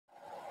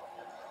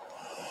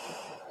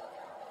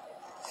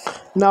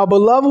Now,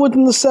 beloved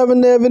within the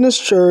Seventh-day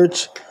Adventist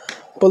Church,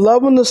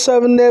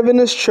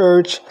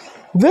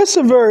 this is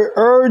a very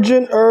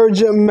urgent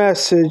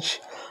message,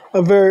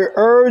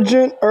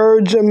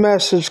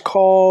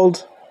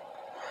 called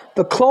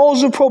the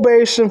close of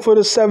probation for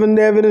the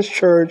Seventh-day Adventist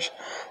Church.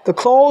 The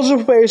close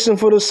of probation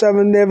for the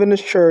Seventh-day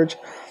Adventist Church.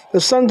 The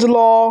sons of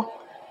law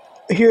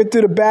here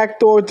through the back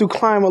door through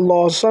climate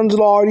laws. Sons of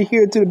law already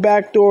here through the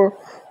back door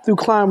through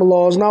climate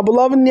laws. Now,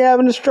 beloved in the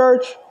Adventist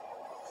Church,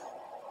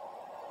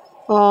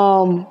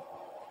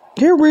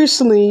 here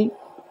recently,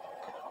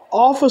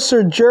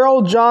 Officer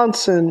Gerald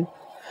Johnson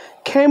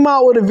came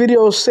out with a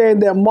video saying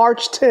that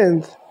March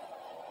 10th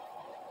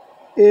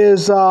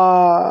is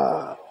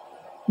the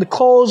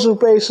close of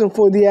probation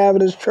for the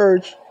Adventist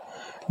Church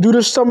due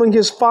to some of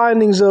his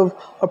findings of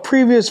a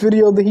previous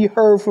video that he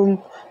heard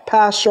from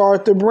Pastor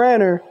Arthur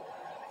Branner.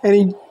 And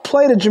he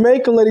played a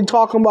Jamaican lady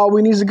talking about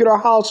we need to get our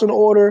house in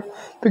order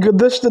because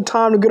this is the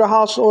time to get our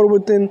house in order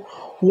within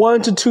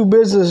 1 to 2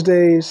 business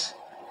days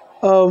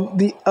of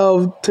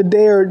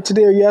today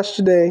or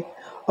yesterday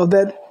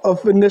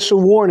of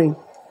initial warning.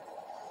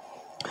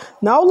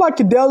 Now, I would like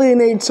to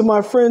delineate to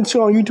my friends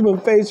here on YouTube and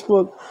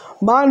Facebook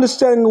my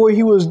understanding of where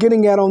he was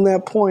getting at on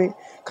that point.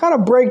 Kind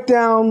of break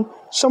down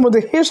some of the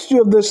history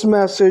of this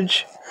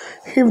message,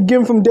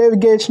 given from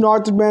David Gates and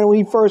Arthur Banner when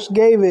he first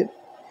gave it,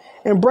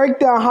 and break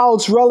down how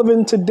it's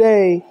relevant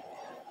today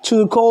to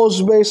the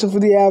close basin for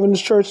the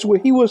Adventist Church,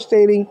 what he was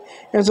stating,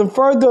 and some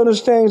further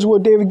understandings of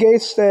what David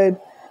Gates said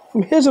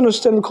from his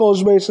understanding of the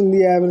close basin in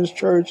the Adventist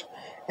Church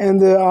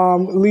and the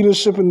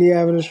leadership in the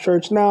Adventist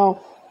Church. Now,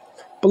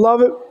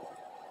 beloved,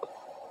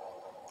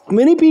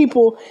 many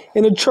people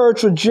in the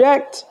church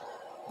reject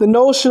the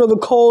notion of the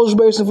closed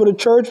basin for the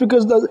church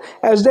because,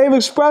 as Dave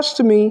expressed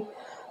to me,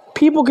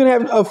 people can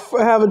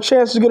have a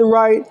chance to get it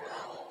right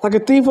like a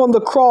thief on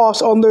the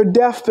cross on their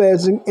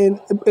deathbeds. And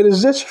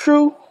is this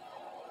true?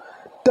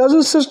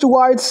 Doesn't Sister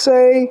White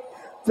say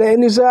that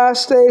in these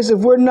last days, if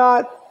we're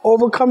not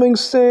overcoming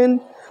sin,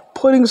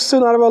 putting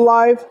sin out of our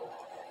life,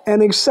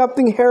 and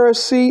accepting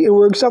heresy, and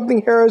we're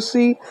accepting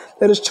heresy,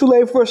 that it's too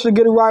late for us to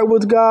get it right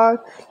with God?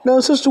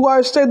 Doesn't Sister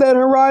White say that in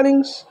her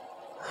writings?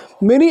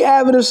 Many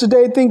Adventists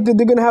today think that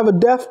they're going to have a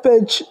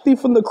deathbed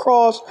thief on the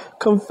cross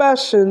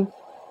confession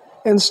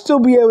and still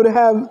be able to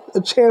have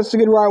a chance to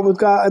get right with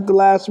God at the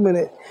last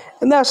minute.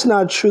 And that's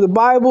not true. The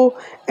Bible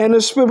and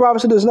the Spirit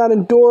prophecy does not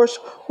endorse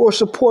or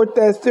support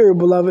that theory,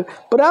 beloved.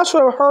 But that's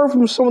what I've heard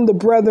from some of the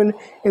brethren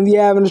in the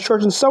Adventist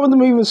Church. And some of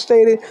them even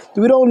stated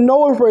that we don't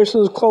know if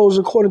probation is closed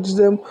according to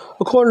them,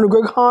 according to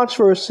Great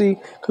Controversy,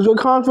 because Great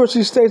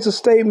Controversy states a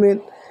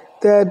statement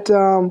that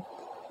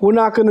we're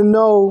not going to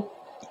know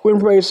when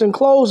probation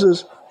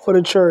closes for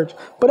the church.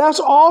 But that's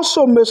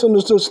also a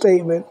misunderstood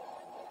statement.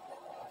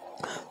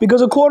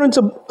 Because according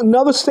to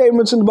another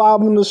statements in the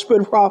Bible and the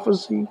Spirit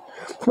prophecy,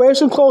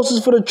 probation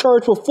closes for the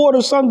church before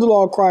the Sons of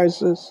Law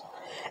crisis.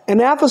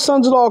 And after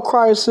Sons of Law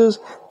crisis,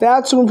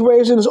 that's when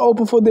probation is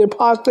open for the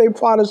apostate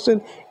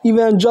Protestant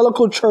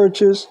evangelical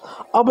churches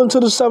up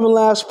until the 7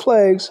 last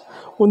plagues,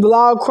 when the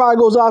loud cry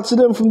goes out to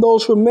them from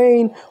those who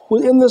remain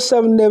within the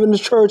Seventh-day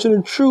Adventist Church and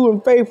are true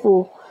and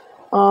faithful,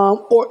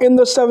 or in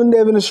the Seventh-day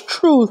Adventist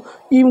truth,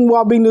 even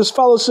while being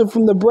disfellowship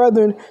from the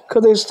brethren,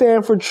 because they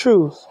stand for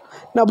truth.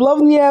 Now,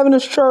 beloved in the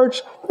Adventist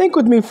Church, think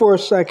with me for a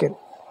second.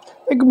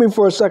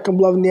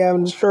 Beloved in the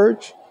Adventist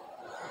Church.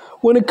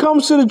 When it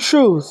comes to the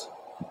truth,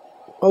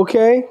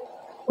 okay?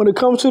 When it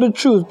comes to the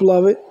truth,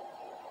 beloved,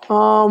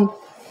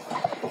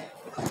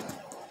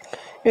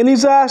 in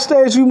these last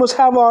days, we must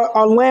have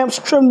our lamps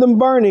trimmed and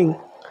burning,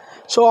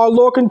 so our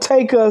Lord can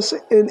take us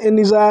in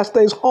these last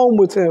days home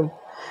with Him.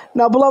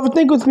 Now, beloved,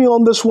 think with me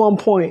on this one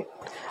point.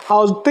 I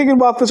was thinking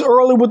about this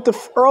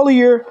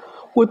earlier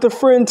with the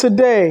friend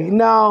today.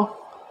 Now,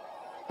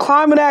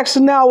 Climate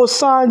Action Now was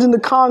signed into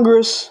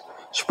Congress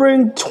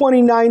spring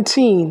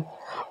 2019,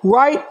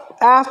 right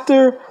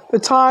after the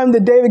time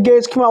that David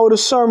Gates came out with a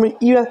sermon,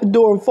 even at the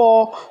door in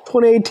fall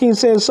 2018,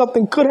 saying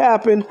something could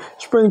happen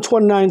spring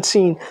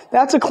 2019.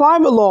 That's a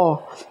climate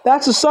law.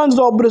 That's a Sun's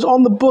law, but it's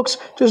on the books,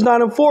 just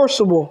not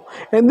enforceable.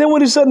 And then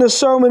what he said in the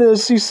sermon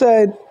is, he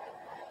said,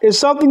 if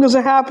something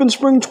doesn't happen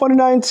spring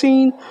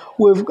 2019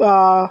 with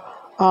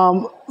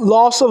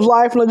loss of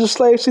life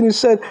legislation, he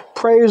said,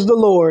 praise the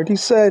Lord. He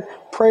said,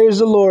 praise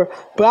the Lord.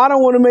 But I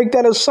don't want to make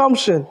that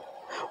assumption.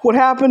 What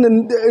happened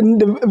in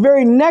the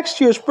very next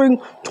year, spring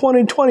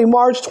 2020,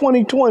 March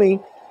 2020,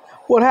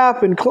 what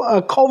happened?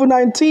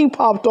 COVID-19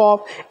 popped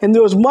off, and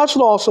there was much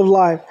loss of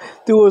life.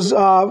 There was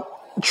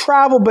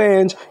travel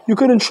bans. You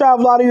couldn't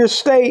travel out of your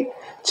state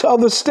to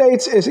other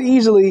states as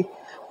easily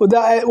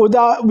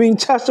without being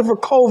tested for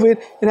COVID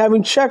and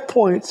having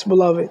checkpoints,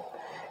 beloved.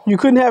 You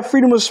couldn't have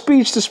freedom of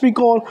speech to speak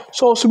on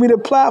social media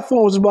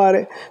platforms about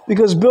it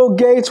because Bill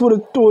Gates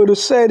would have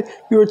said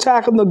you're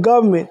attacking the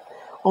government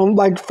on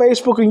like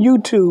Facebook and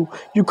YouTube.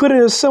 You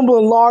couldn't assemble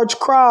in large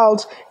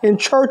crowds in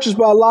churches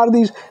by a lot of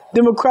these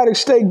Democratic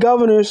state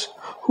governors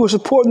who are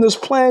supporting this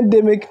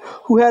pandemic,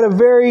 who had a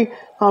very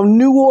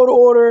New World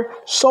Order,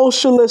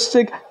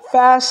 socialistic,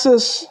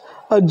 fascist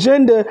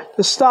agenda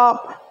to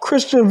stop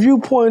Christian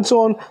viewpoints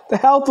on the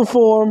health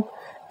reform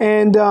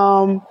and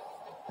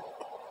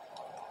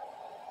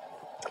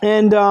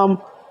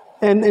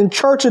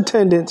church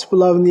attendance,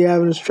 beloved, in the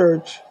Adventist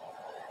Church.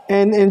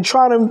 And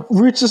trying to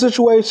reach the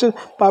situation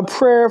by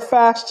prayer,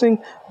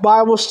 fasting,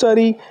 Bible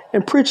study,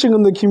 and preaching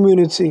in the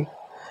community.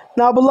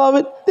 Now,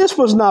 beloved, this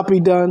must not be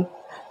done.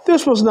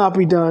 This must not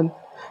be done.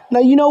 Now,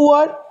 you know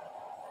what?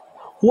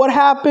 What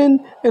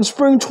happened in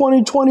spring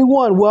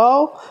 2021?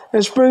 Well,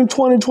 in spring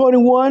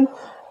 2021,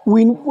 in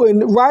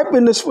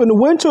the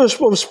winter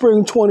of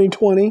spring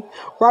 2020,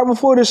 right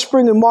before the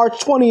spring, on March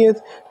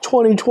 20th,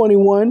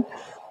 2021,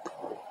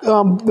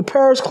 the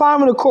Paris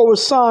Climate Accord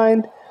was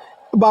signed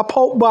by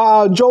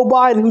Joe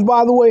Biden, who's,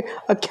 by the way,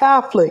 a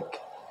Catholic,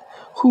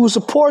 who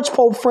supports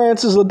Pope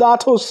Francis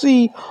Laudato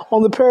Si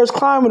on the Paris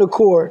Climate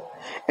Accord.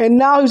 And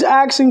now he's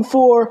asking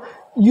for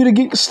you to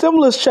get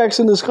stimulus checks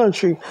in this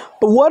country.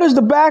 But what is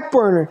the back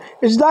burner?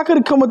 It's not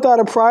going to come without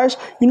a price.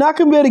 You're not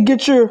going to be able to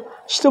get your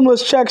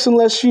stimulus checks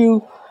unless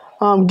you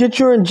get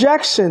your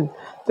injection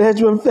that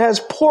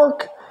has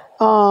pork,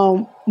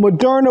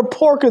 Moderna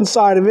pork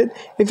inside of it.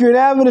 If you're an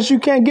Adventist, you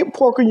can't get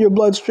pork in your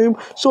bloodstream.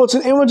 So it's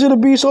an image of the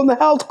beast on the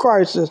health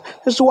crisis.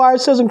 This is why it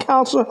says in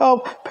Council of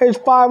Health, page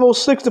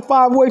 506 to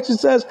 508, it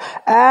says,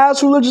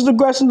 as religious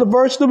aggression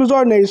diversity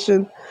our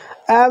nation,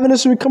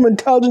 Adventists become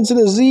intelligent to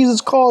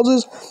diseases,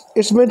 causes,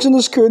 its mentioned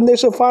the script, and they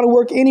shall find a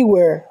work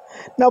anywhere.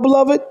 Now,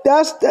 beloved,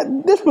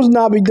 this must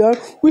not be done.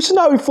 We should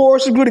not be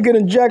forced to get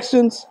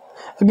injections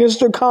against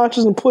their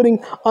conscience and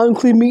putting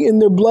unclean meat in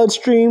their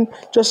bloodstream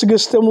just to get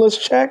stimulus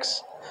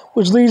checks,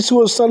 which leads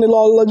to a Sunday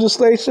law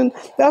legislation.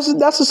 That's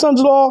the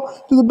son's law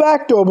through the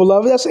back door,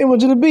 beloved. That's the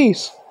image of the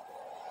beast.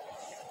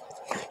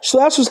 So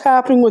that's what's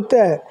happening with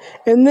that.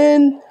 And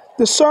then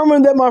the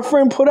sermon that my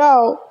friend put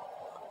out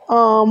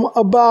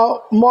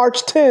about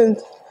March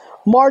 10th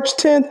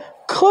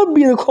could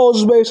be the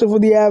closest basis for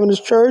the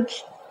Adventist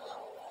Church.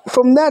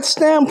 From that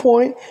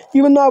standpoint,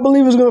 even though I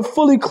believe it's going to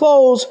fully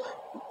close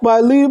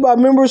by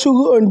members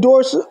who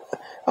endorse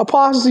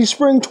apostasy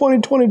spring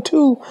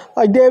 2022,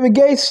 like David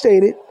Gates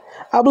stated,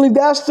 I believe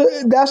that's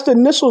the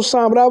initial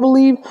sign. But I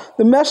believe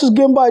the message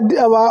given by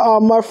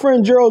my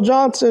friend Gerald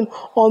Johnson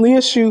on the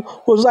issue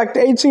was like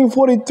the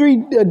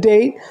 1843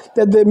 date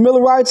that the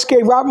Millerites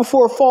gave right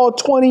before fall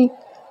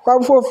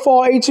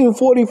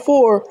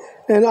 1844,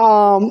 and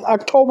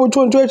October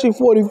 22,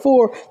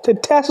 1844, to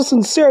test the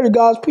sincerity of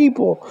God's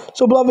people.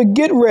 So, beloved,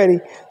 get ready.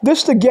 This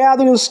is the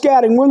gathering and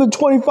scattering. We're in the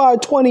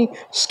 2520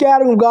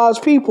 scattering of God's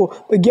people.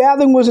 The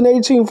gathering was in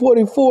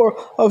 1844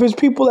 of his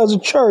people as a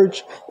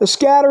church. The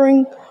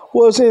scattering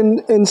was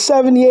in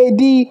 70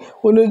 A.D.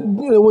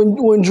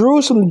 when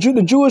Jerusalem,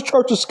 the Jewish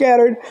church, was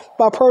scattered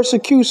by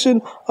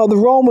persecution of the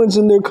Romans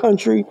in their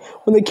country.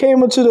 When they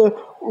came into the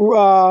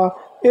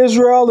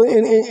Israel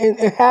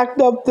and hacked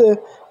up the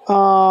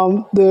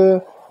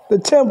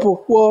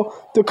temple. Well,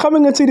 they're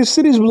coming into these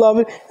cities,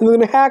 beloved, and they're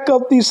going to hack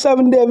up these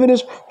Seventh-day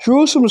Adventist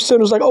Jerusalem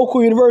centers like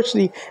Oakville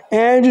University,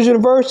 Andrews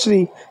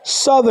University,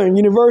 Southern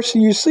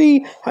University. You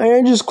see how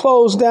Andrews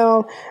closed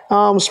down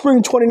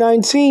spring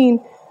 2020,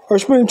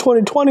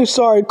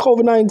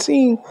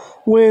 COVID-19,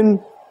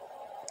 when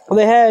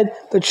they had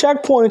the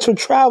checkpoints for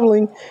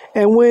traveling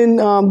and when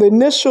the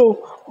initial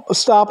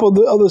stop of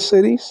the other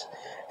cities.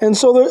 And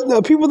so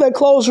the people that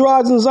close their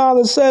eyes in Zion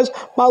that says,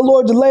 my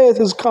Lord delayeth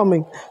his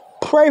coming.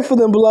 Pray for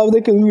them, beloved. They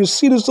can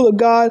receive the still of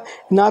God,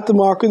 not the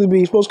mark of the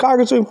beast. Most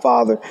congregating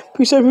Father,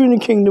 please have you in the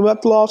kingdom,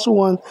 at the lost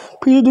one.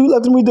 Please do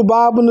let them read the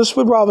Bible and the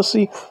spirit of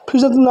prophecy.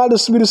 Please let them not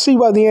be deceived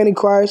by the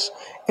Antichrist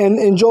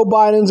and Joe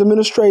Biden's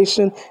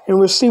administration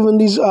and receiving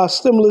these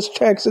stimulus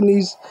checks and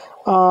these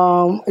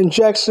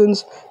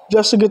injections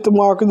just to get the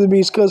mark of the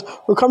beast, because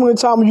we're coming to a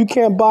time when you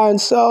can't buy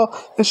and sell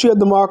unless you have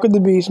the mark of the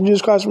beast. In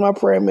Jesus Christ, my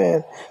prayer,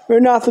 man.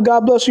 Fear not, for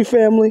God bless you,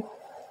 family.